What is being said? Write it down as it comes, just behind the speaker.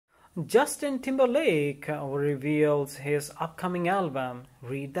Justin Timberlake reveals his upcoming album.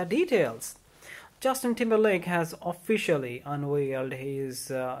 Read the details. Justin Timberlake has officially unveiled his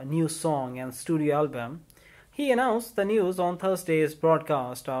new song and studio album. He announced the news on Thursday's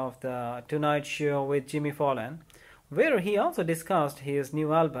broadcast of The Tonight Show with Jimmy Fallon, where he also discussed his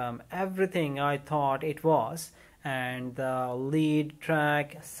new album, Everything I Thought It Was, and the lead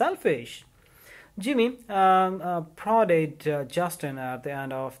track, Selfish. Jimmy prodded Justin at the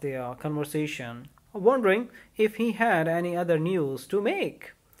end of the conversation, wondering if he had any other news to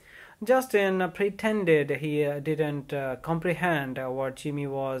make. Justin pretended he didn't comprehend what Jimmy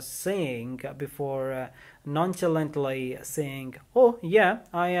was saying before nonchalantly saying, "Oh, yeah,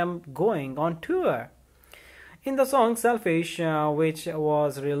 I am going on tour." In the song Selfish, which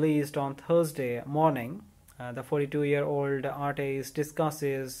was released on Thursday morning, the 42-year-old artist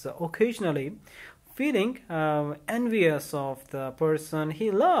discusses occasionally feeling envious of the person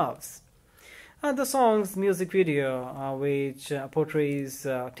he loves. The song's music video, which portrays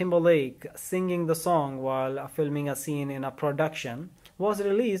Timberlake singing the song while filming a scene in a production, was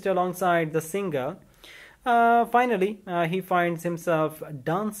released alongside the singer. Finally, he finds himself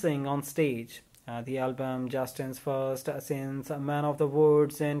dancing on stage. The album, Justin's first since Man of the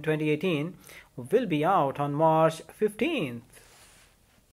Woods in 2018, will be out on March 15th.